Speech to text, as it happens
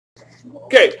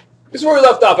Okay, this is where we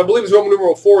left off. I believe it's Roman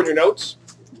numeral 4 in your notes.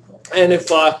 And if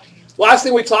last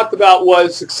thing we talked about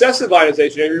was successive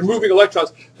ionization and removing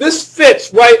electrons, this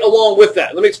fits right along with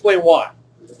that. Let me explain why.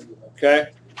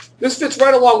 Okay, this fits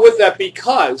right along with that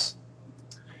because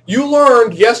you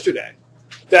learned yesterday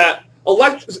that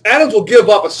atoms will give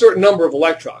up a certain number of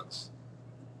electrons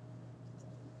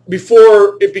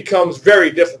before it becomes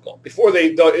very difficult, before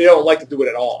they don't like to do it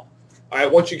at all. All right,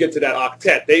 once you get to that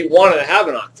octet, they want to have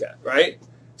an octet, right?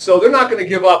 So they're not going to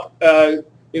give up, an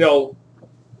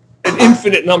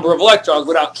infinite number of electrons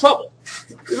without trouble.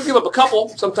 They'll give up a couple,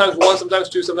 sometimes one, sometimes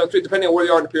two, sometimes three, depending on where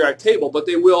they are in the periodic table, but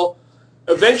they will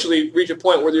eventually reach a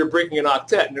point where they're breaking an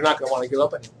octet, and they're not going to want to give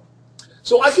up anymore.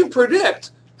 So I can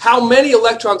predict how many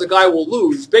electrons a guy will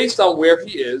lose based on where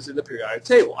he is in the periodic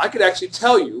table. I could actually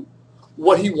tell you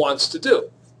what he wants to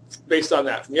do based on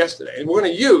that from yesterday. And we're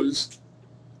going to use,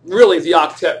 really, the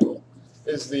octet rule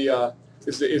is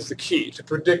the key to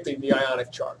predicting the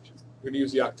ionic charge. We're going to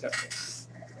use the octet rule.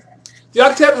 The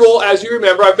octet rule, as you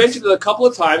remember, I've mentioned it a couple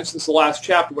of times since the last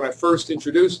chapter when I first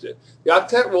introduced it. The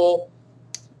octet rule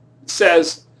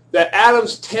says that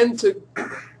atoms tend to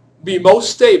be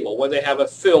most stable when they have a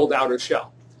filled outer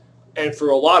shell. And for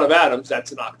a lot of atoms,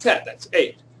 that's an octet. That's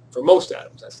 8. For most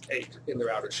atoms, that's 8 in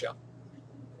their outer shell.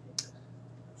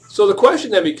 So the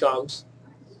question then becomes,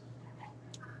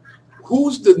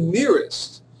 who's the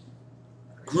nearest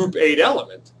group 8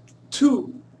 element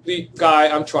to the guy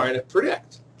I'm trying to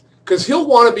predict? Because he'll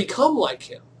want to become like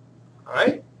him. All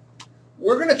right?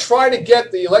 We're going to try to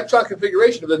get the electron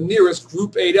configuration of the nearest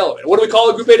group 8 element. What do we call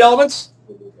the group 8 elements?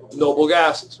 Noble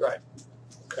gases, right?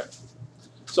 Okay.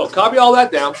 So copy all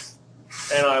that down,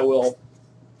 and I will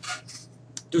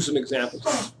do some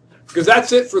examples. Because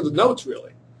that's it for the notes,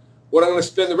 really. What I'm going to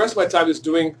spend the rest of my time is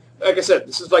doing, like I said,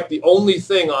 this is like the only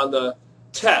thing on the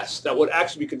test that would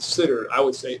actually be considered, I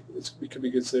would say, it could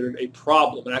be considered a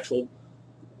problem, an actual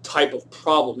type of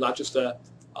problem, not just a,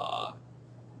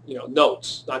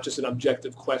 notes, not just an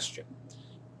objective question.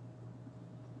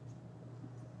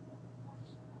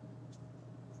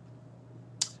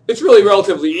 It's really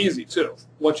relatively easy, too,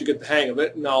 once you get the hang of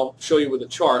it, and I'll show you with a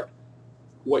chart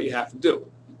what you have to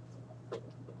do,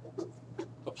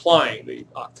 applying the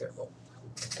octet rule.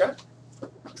 Okay?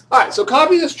 All right, so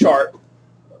copy this chart.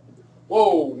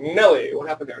 Whoa, Nelly, what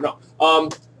happened there? No,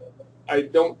 I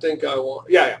don't think I want,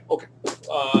 yeah, okay.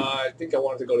 I think I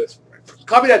wanted to go this way.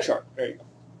 Copy that chart. There you go.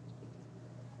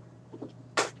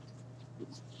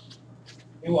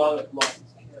 Meanwhile, come on.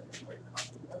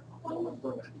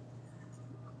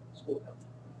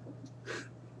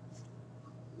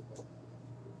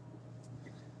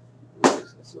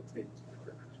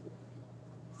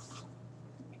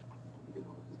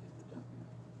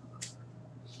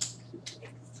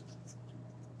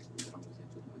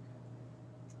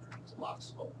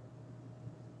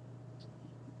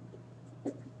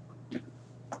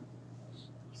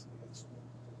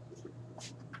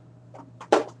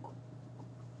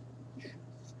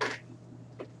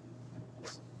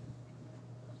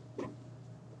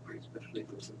 Especially if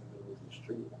it's in the middle of the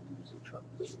street and using truck.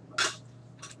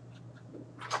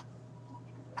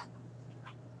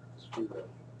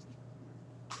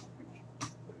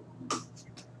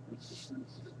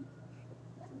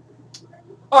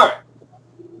 All right.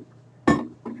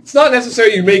 It's not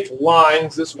necessary you make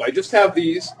lines this way. Just have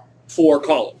these 4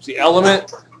 columns. The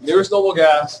element, nearest noble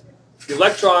gas, the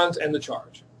electrons, and the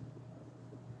charge.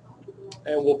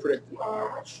 And we'll predict it.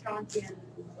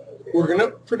 We're going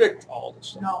to predict all this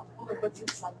stuff. No. What's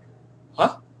it like?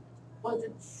 Huh? What's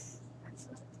it?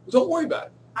 Don't worry about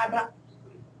it.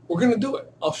 We're going to do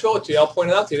it. I'll show it to you. I'll point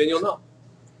it out to you, then you'll know.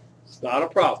 It's not a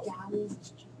problem.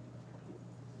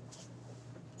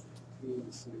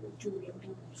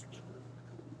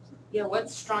 Yeah,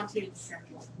 what's strontium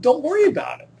central? Don't worry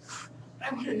about it.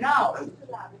 I want to know.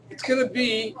 It's going to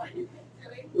be,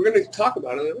 we're going to talk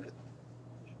about it in a minute.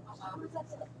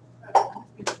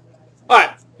 All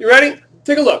right, you ready?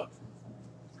 Take a look.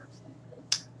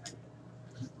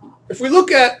 If we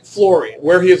look at fluorine,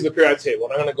 where he is in the periodic table,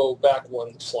 and I'm going to go back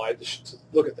one slide to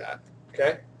look at that,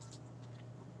 okay?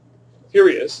 Here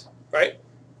he is, right?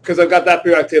 Because I've got that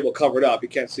periodic table covered up. You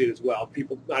can't see it as well.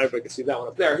 Not everybody can see that one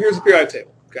up there. Here's the periodic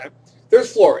table, okay?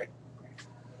 There's fluorine.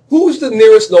 Who's the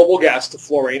nearest noble gas to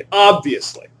fluorine?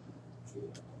 Obviously.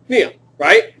 Neon,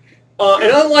 right?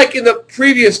 And unlike in the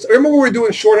previous, remember when we were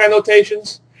doing shorthand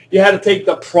notations? You had to take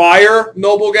the prior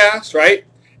noble gas, right?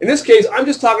 In this case, I'm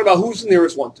just talking about who's the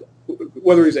nearest one to him,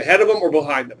 whether he's ahead of him or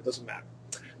behind him. It doesn't matter.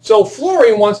 So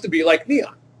fluorine wants to be like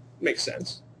neon. Makes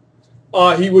sense.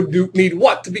 He would need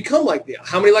what to become like neon?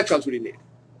 How many electrons would he need?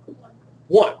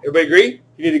 1. Everybody agree?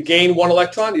 You need to gain 1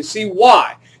 electron. You see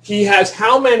why? He has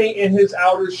how many in his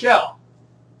outer shell?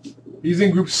 He's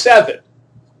in group 7.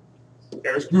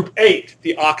 There's group 8,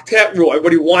 the octet rule.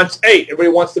 Everybody wants 8. Everybody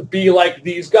wants to be like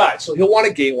these guys. So he'll want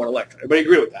to gain 1 electron. Everybody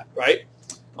agree with that, right?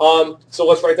 So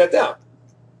let's write that down.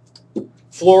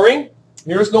 Fluorine,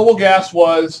 nearest noble gas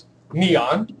was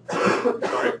neon.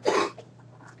 Sorry.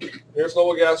 Nearest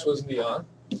noble gas was neon.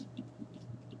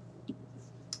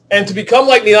 And to become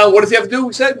like neon, what does he have to do?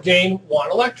 We said gain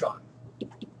 1 electron.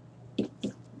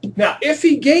 Now, if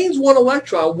he gains 1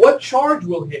 electron, what charge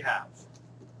will he have?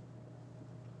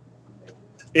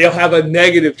 He'll have a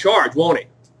negative charge, won't he?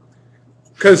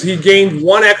 Because he gained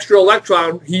 1 extra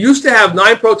electron. He used to have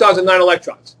 9 protons and 9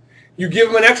 electrons. You give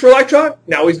him an extra electron,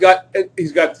 now he's got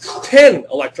 10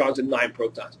 electrons and 9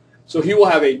 protons. So he will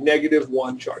have a negative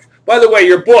 1 charge. By the way,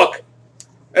 your book,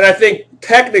 and I think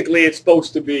technically it's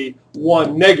supposed to be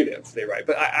 1 negative, they write,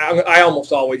 but I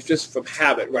almost always, just from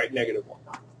habit, write negative 1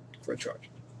 for a charge.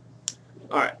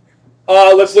 All right.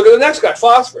 Let's look at the next guy,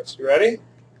 phosphorus. You ready?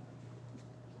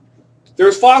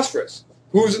 There's phosphorus.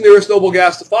 Who's the nearest noble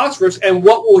gas to phosphorus, and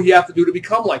what will he have to do to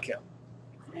become like him?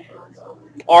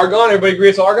 Argon. Everybody agree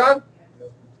it's argon?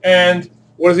 And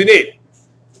what does he need?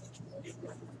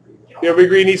 Everybody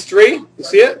agree he needs 3? You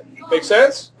see it? Make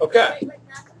sense? Okay.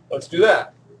 Let's do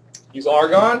that. He's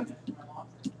argon.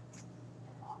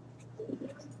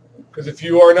 Because if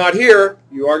you are not here,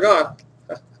 you are gone.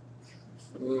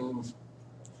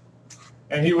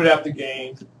 And he would have to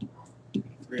gain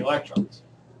 3 electrons.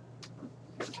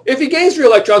 If he gains 3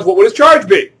 electrons, what would his charge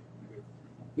be?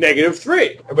 Negative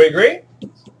 3. Everybody agree?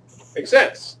 Makes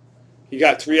sense. He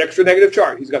got 3 extra negative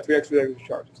charge. He's got 3 extra negative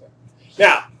charges.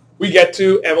 Now, we get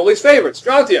to Emily's favorite,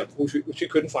 strontium, which she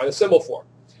couldn't find a symbol for.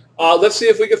 Let's see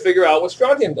if we can figure out what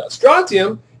strontium does.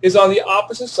 Strontium is on the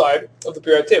opposite side of the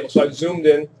periodic table. So I've zoomed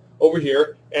in over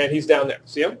here, and he's down there.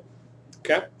 See him?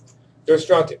 Okay? There's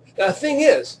strontium. Now, the thing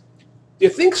is, do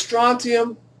you think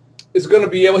strontium is going to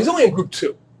be able, he's only in group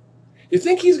 2. You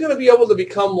think he's going to be able to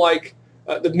become like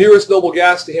the nearest noble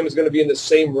gas to him is going to be in the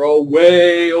same row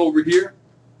way over here?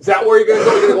 Is that where you're going to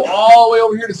go? You're going to go all the way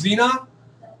over here to xenon?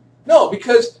 No,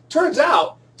 because turns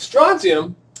out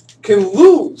strontium can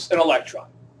lose an electron.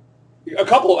 A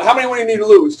couple. How many would you need to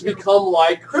lose to become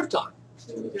like krypton?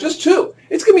 Just 2.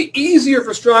 It's going to be easier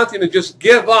for strontium to just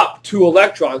give up 2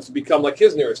 electrons to become like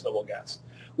his nearest noble gas,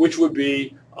 which would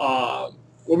be, what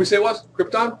did we say it was?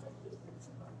 Krypton?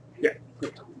 Yeah,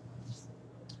 krypton.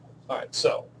 All right,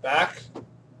 so back,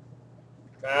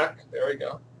 there we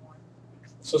go.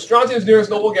 So strontium's nearest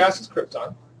noble gas is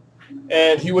krypton,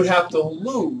 and he would have to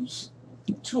lose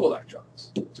 2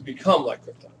 electrons to become like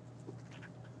krypton.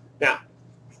 Now,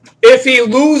 if he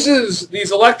loses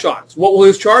these electrons, what will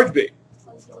his charge be?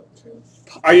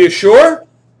 Are you sure?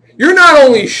 You're not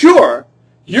only sure,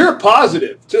 you're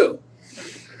positive too.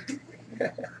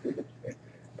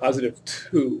 Positive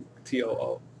 2,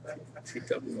 T-O-O.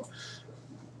 T-W-O.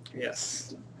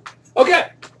 Yes.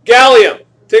 Okay, gallium.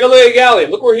 Take a look at gallium.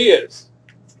 Look where he is.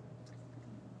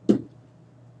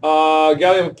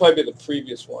 Gallium would probably be the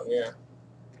previous one, yeah.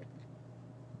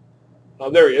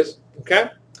 There he is. Okay.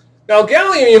 Now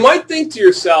gallium, you might think to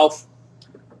yourself,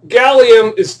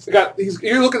 gallium is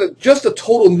you look at just the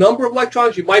total number of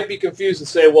electrons, you might be confused and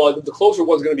say, well, the closer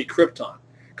one's going to be krypton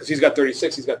because he's got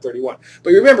 36, he's got 31.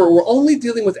 But remember, we're only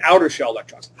dealing with outer shell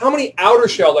electrons. How many outer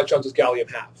shell electrons does gallium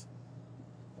have?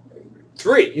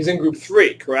 3. He's in group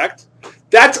 3, correct?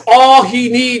 That's all he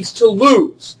needs to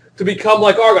lose to become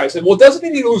like argon. I said, well, doesn't he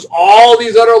need to lose all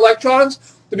these other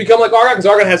electrons to become like argon? Because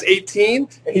argon has 18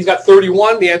 and he's got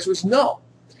 31. The answer is no.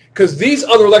 Because these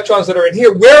other electrons that are in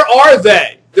here, where are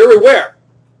they? They're where?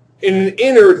 In an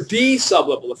inner D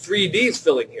sublevel. The 3 Ds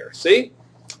filling here. See?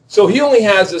 So he only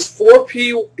has this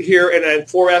 4p here and then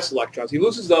 4s electrons. He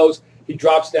loses those. He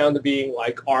drops down to being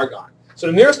like argon. So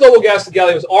the nearest noble gas to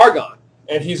gallium is argon.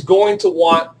 And he's going to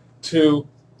want to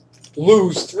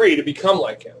lose 3 to become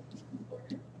like him.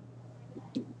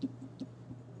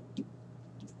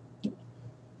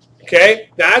 Okay?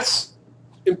 That's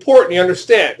important. You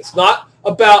understand. It's not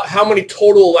about how many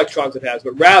total electrons it has,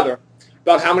 but rather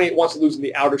about how many it wants to lose in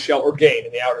the outer shell or gain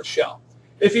in the outer shell.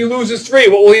 If he loses 3,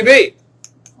 what will he be?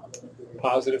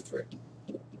 Positive 3.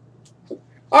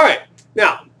 All right.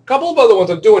 Now, a couple of other ones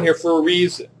I'm doing here for a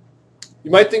reason.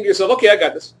 You might think to yourself, okay, I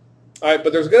got this. All right,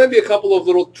 but there's going to be a couple of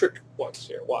little trick ones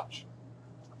here. Watch.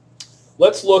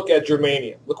 Let's look at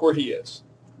germanium. Look where he is.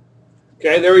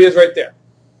 Okay, there he is right there.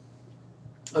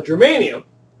 Now, germanium,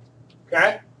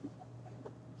 okay,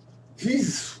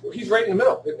 he's right in the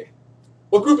middle, isn't he?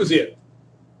 What group is he in?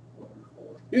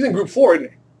 He's in group 4,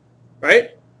 isn't he?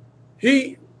 Right?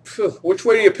 which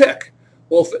way do you pick?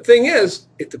 Well, the thing is,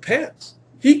 it depends.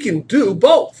 He can do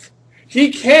both.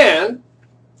 He can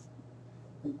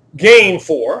gain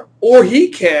 4, or he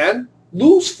can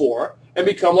lose 4 and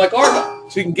become like argon.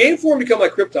 So he can gain 4 and become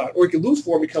like krypton, or he can lose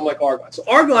 4 and become like argon. So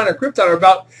argon and krypton are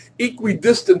about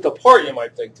equidistant apart, you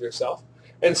might think to yourself.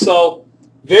 And so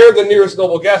they're the nearest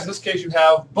noble gas. In this case, you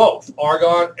have both,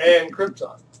 argon and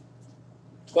krypton.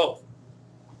 Both.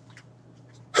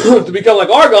 To become like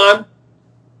argon,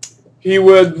 he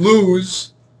would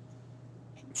lose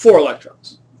 4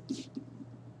 electrons.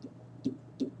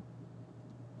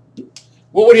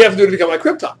 What would he have to do to become like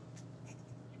krypton?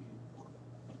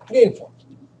 Gain 4.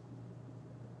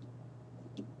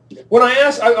 When I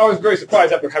asked, I was very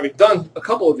surprised after having done a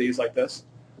couple of these like this,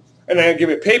 and I give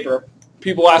me a paper,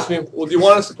 people ask me, well, do you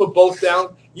want us to put both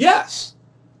down? Yes.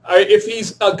 If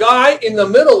he's a guy in the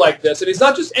middle like this, and he's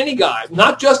not just any guy,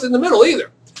 not just in the middle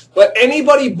either, but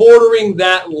anybody bordering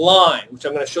that line, which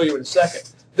I'm going to show you in a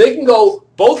second, they can go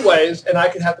both ways, and I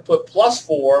can have to put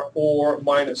 +4 or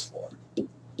 -4.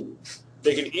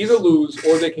 They can either lose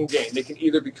or they can gain. They can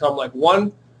either become like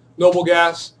one noble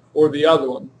gas or the other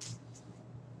one,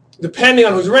 depending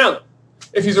on who's around him.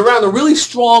 If he's around a really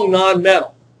strong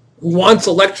non-metal who wants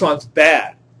electrons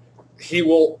bad,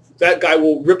 that guy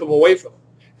will rip them away from him.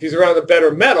 If he's around a better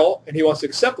metal and he wants to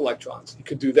accept electrons, he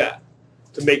could do that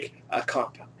to make a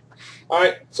compound. All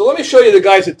right, so let me show you the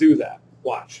guys that do that.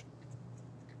 Watch.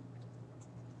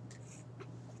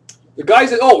 The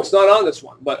guys that, it's not on this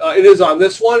one, but it is on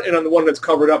this one and on the one that's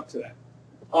covered up today.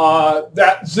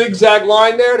 That zigzag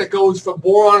line there that goes from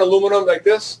boron, aluminum like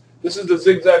this, this is the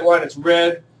zigzag line. It's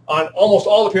red on almost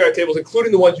all the periodic tables,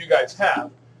 including the ones you guys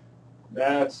have.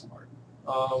 That's smart.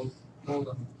 Hold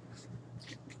on.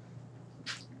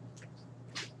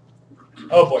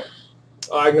 Oh boy.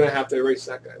 I'm going to have to erase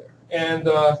that guy there. And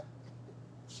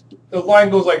the line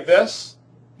goes like this.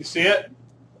 You see it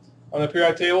on the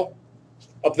periodic table?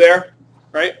 Up there,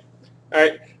 right? All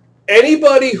right.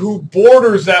 Anybody who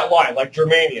borders that line, like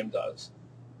germanium does,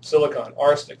 silicon,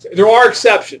 arsenic, there are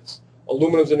exceptions.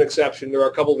 Aluminum's an exception. There are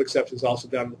a couple of exceptions also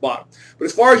down at the bottom. But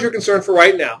as far as you're concerned for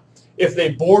right now, if they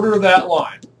border that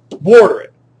line, border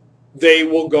it, they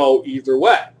will go either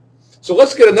way. So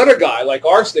let's get another guy like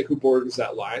arsenic who borders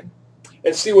that line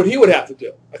and see what he would have to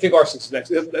do. I think arsenic's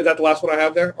next. Is that the last one I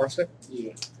have there, arsenic?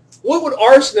 Yeah. What would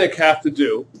arsenic have to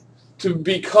do to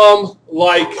become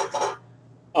like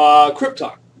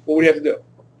krypton? What would he have to do?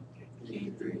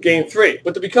 Gain 3.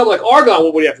 But to become like argon,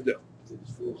 what would he have to do?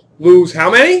 Lose how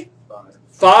many?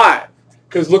 5.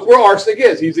 Because look where arsenic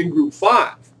is. He's in group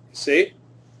 5. See?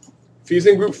 If he's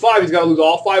in group 5, he's got to lose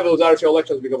all 5 of those outer shell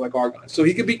electrons to become like argon. So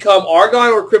he could become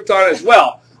argon or krypton as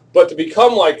well. But to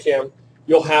become like him,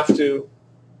 you'll have to...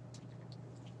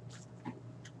 So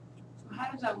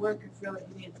how does that work if really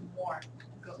he needs more to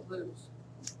go lose?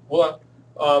 Hold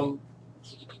on.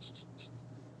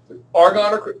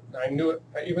 Argon or krypton. I knew it,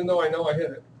 even though I know I hit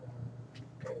it.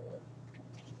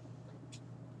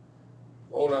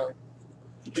 Hold on.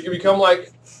 He could become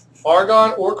like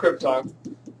argon or krypton.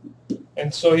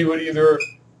 And so he would either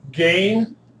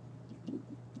gain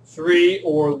 3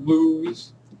 or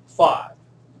lose 5.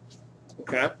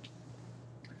 Okay?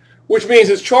 Which means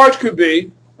his charge could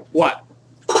be what?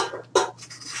 What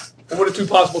would the two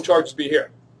possible charges be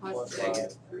here?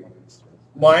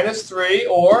 -3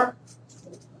 or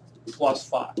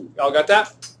 +5. Y'all got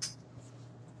that?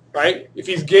 Right? If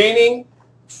he's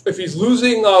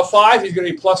losing 5, he's going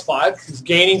to be +5. If he's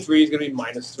gaining 3, he's going to be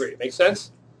 -3. Make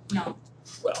sense? No.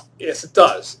 Well, yes, it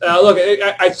does. Look,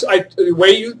 the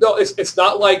way you know, it's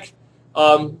not like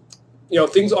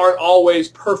things aren't always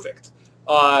perfect.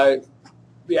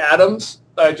 The atoms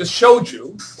I just showed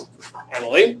you,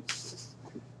 Emily,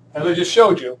 as I just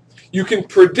showed you, you can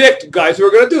predict guys who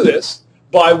are going to do this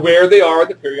by where they are in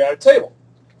the periodic table.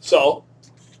 So,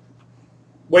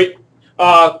 wait.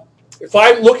 If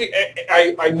I'm looking,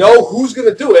 I know who's going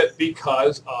to do it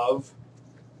because of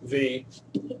the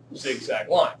zigzag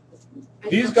line.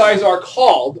 These guys are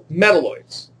called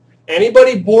metalloids.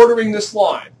 Anybody bordering this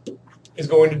line is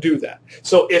going to do that.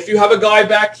 So if you have a guy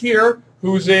back here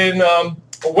who's in,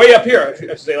 way up here, I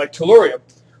should say like tellurium,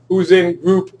 who's in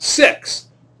group 6,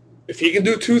 if he can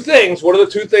do 2 things, what are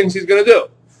the 2 things he's going to do?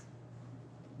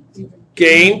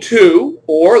 Gain 2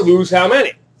 or lose how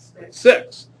many?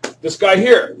 6. This guy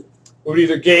here would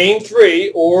either gain 3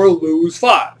 or lose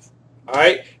 5. All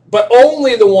right? But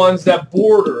only the ones that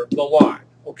border the line.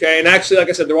 Okay? And actually, like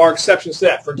I said, there are exceptions to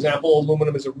that. For example,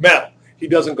 aluminum is a metal. He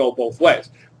doesn't go both ways.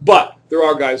 But there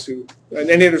are guys who, and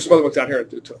then there's some other ones down here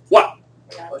that do too. What?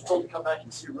 I was told to come back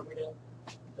and see your room again.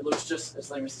 It looks just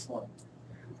as lame as this morning.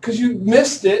 Because you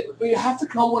missed it, but you have to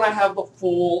come when I have the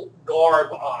full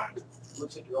garb on.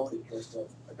 Looks like you're already dressed up.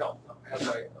 I don't. I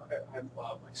have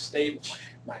my stable,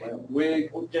 my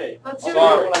wig. Okay. Let's I'll do see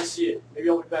it. it when I see it. Maybe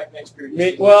I'll be back next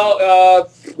period.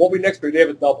 Won't be next period. They have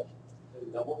a double.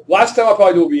 Double? Last time I'll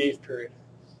probably do will be 8th period.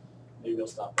 Maybe they'll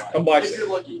stop by. Come by. If you're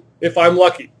lucky. If I'm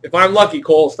lucky. If I'm lucky,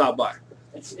 Cole will stop by.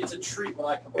 It's a treat when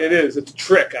I come by. It is. It's a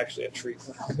trick, actually. A treat.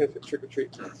 Trick or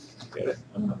treat. Get it?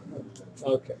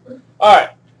 Okay. All right.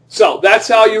 So that's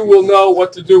how you will know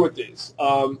what to do with these.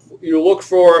 You look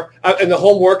for, and the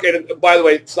homework, and by the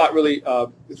way, it's not really,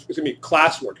 it's going to be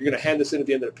classwork. You're going to hand this in at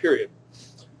the end of the period.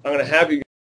 I'm going to have you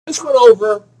just went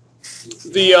over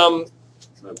the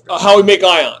how we make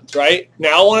ions, right?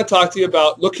 Now I want to talk to you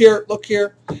about, look here.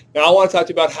 Now I want to talk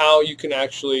to you about how you can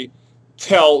actually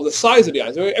tell the size of the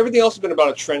ions. I mean, everything else has been about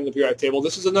a trend in the periodic table.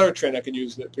 This is another trend I could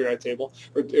use in the periodic table,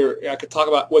 or I could talk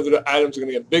about whether the atoms are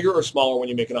going to get bigger or smaller when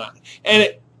you make an ion. And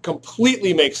it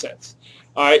completely makes sense.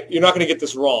 All right, you're not going to get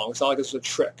this wrong. It's not like this is a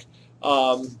trick.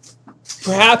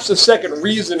 Perhaps the second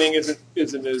reasoning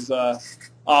isn't as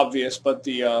obvious, but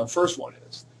the first one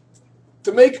is.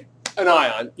 To make an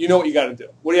ion, you know what you got to do.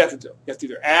 What do you have to do? You have to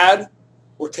either add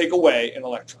or take away an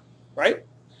electron, right?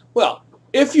 Well,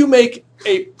 if you make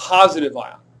a positive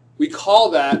ion, we call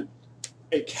that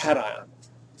a cation.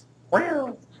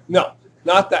 No,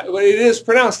 not that. But it is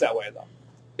pronounced that way, though.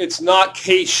 It's not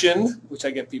cation, which I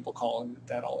get people calling it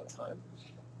that all the time.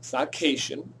 It's not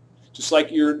cation. Just like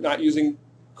you're not using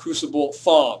crucible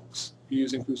thongs. You're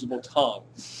using crucible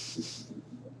tongs.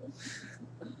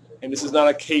 And this is not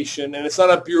a cation, and it's not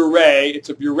a burette, it's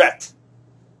a burette.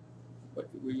 But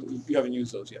you haven't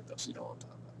used those yet, though, so you don't know what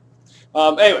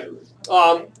I'm talking about. Anyway,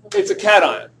 it's a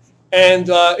cation, and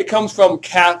it comes from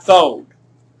cathode.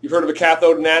 You've heard of a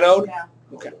cathode and anode? Yeah.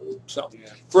 Okay, so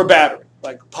for a battery,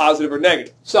 like positive or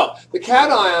negative. So the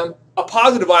cation, a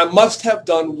positive ion, must have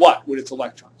done what with its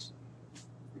electrons?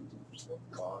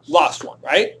 Lost one,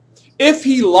 right? If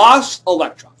he lost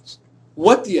electrons,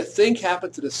 what do you think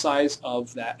happened to the size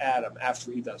of that atom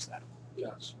after he does that?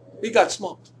 He got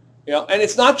small. You know, and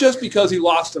it's not just because he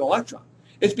lost an electron.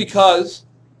 It's because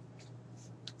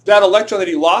that electron that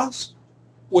he lost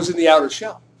was in the outer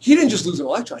shell. He didn't just lose an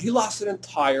electron. He lost an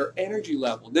entire energy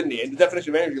level, didn't he? And the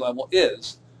definition of energy level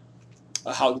is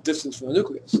how the distance from the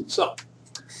nucleus. So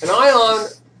an ion,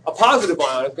 a positive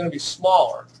ion, is going to be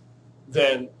smaller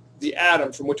than the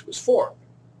atom from which it was formed.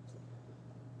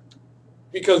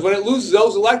 Because when it loses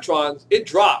those electrons, it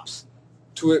drops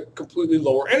to a completely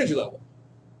lower energy level.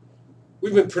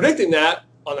 We've been predicting that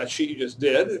on that sheet you just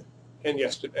did, and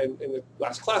yesterday, and in the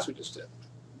last class we just did.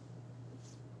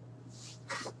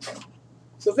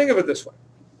 So think of it this way.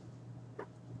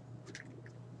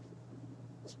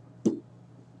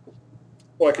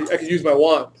 Oh, I could use my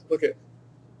wand. Look at.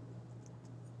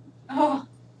 Oh.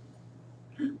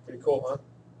 Pretty cool, huh?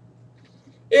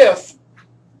 If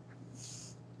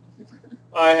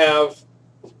I have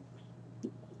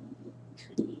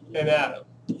an atom.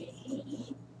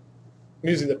 I'm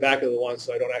using the back of the wand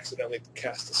so I don't accidentally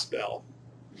cast a spell.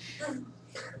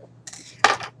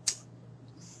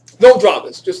 Don't draw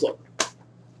this, just look.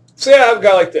 Say I have a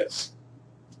guy like this,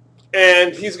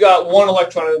 and he's got one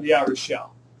electron in the outer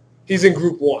shell. He's in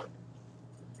group 1.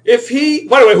 If he,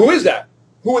 by the way, who is that?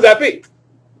 Who would that be?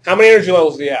 How many energy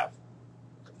levels do you have?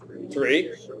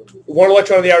 3. One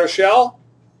electron in the outer shell?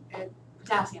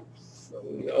 Potassium.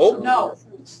 No. No.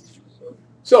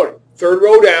 So, third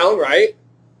row down, right?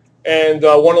 And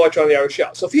one electron in the outer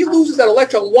shell. So if he loses that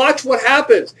electron, watch what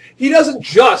happens. He doesn't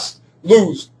just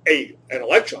lose an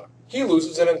electron. He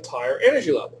loses an entire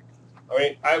energy level. I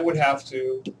mean, I would have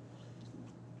to,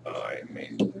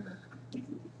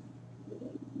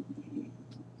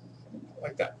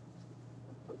 like that.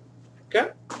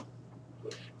 Okay?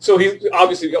 So he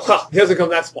obviously, he doesn't come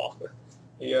that small.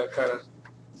 He kind of,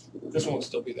 this one will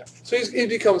still be there. So he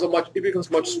becomes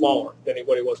much smaller than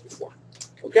what he was before.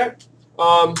 Okay?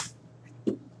 And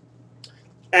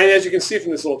as you can see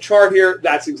from this little chart here,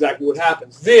 that's exactly what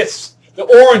happens. The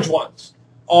orange ones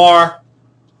are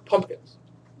pumpkins.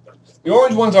 The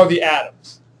orange ones are the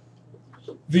atoms.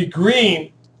 The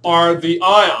green are the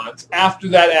ions after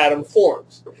that atom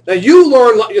forms. Now you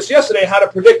learned just yesterday how to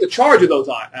predict the charge of those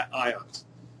ions.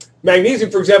 Magnesium,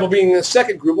 for example, being in the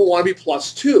second group, will want to be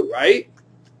 +2, right?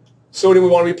 Sodium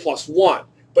would want to be +1.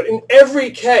 But in every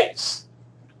case,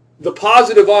 the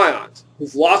positive ions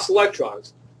who've lost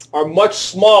electrons are much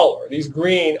smaller. These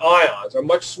green ions are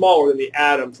much smaller than the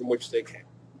atom from which they came.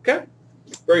 Okay?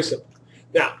 Very simple.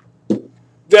 Now,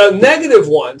 the negative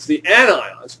ones, the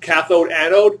anions, cathode,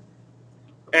 anode,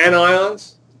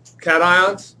 anions,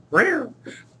 cations,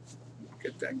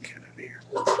 get that cat out of here.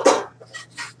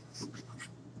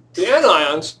 the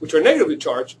anions, which are negatively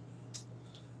charged,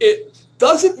 it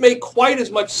doesn't make quite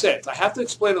as much sense. I have to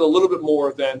explain it a little bit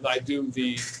more than I do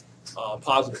the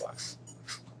positive ions.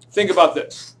 Think about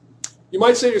this. You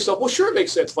might say to yourself, well, sure, it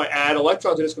makes sense. If I add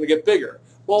electrons, then it's going to get bigger.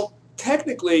 Well,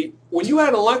 technically, when you add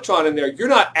an electron in there, you're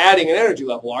not adding an energy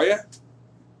level, are you?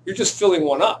 You're just filling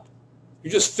one up.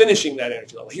 You're just finishing that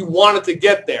energy level. He wanted to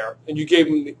get there, and you gave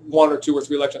him 1 or 2 or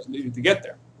 3 electrons needed to get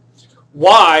there.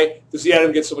 Why does the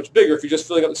atom get so much bigger if you're just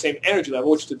filling up the same energy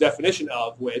level, which the definition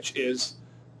of which is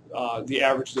the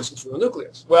average distance from the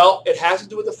nucleus? Well, it has to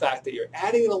do with the fact that you're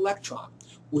adding an electron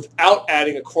without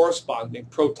adding a corresponding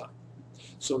proton.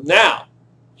 So now,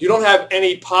 you don't have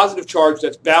any positive charge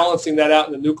that's balancing that out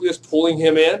in the nucleus, pulling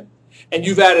him in, and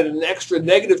you've added an extra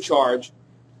negative charge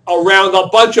around a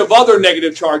bunch of other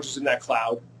negative charges in that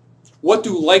cloud. What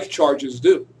do like charges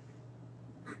do?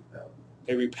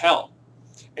 They repel.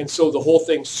 And so the whole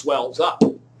thing swells up.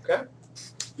 Okay?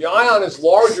 The ion is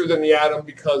larger than the atom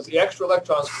because the extra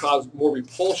electrons cause more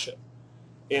repulsion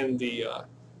in the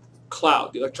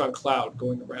cloud, the electron cloud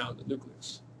going around the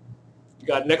nucleus. You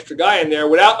got an extra guy in there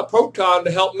without a proton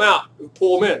to help him out and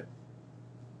pull him in.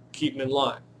 Keep him in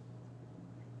line.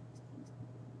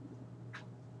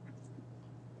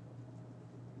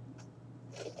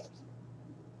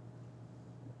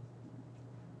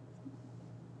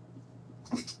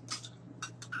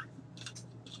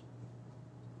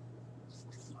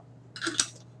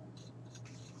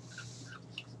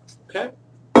 Okay?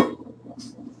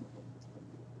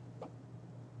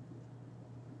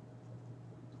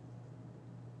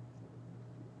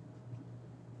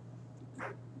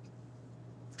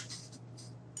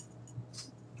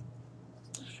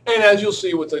 And as you'll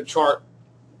see with the chart,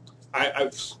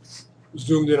 I've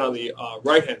zoomed in on the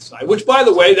right-hand side, which, by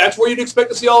the way, that's where you'd expect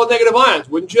to see all the negative ions,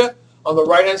 wouldn't you? On the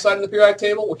right-hand side of the periodic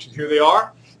table, which here they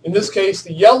are. In this case,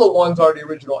 the yellow ones are the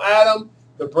original atom.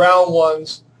 The brown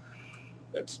ones,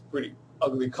 that's pretty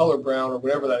ugly color brown or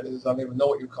whatever that is. I don't even know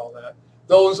what you call that.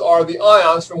 Those are the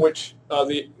ions from which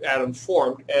the atom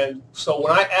formed. And so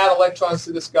when I add electrons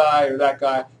to this guy or that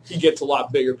guy, he gets a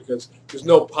lot bigger because there's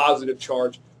no positive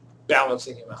charge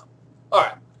balancing him out. All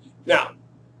right. Now,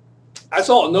 that's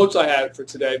all the notes I had for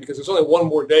today because there's only one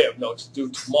more day of notes due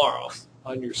tomorrow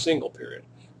on your single period.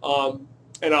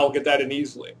 And I'll get that in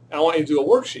easily. And I want you to do a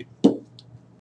worksheet.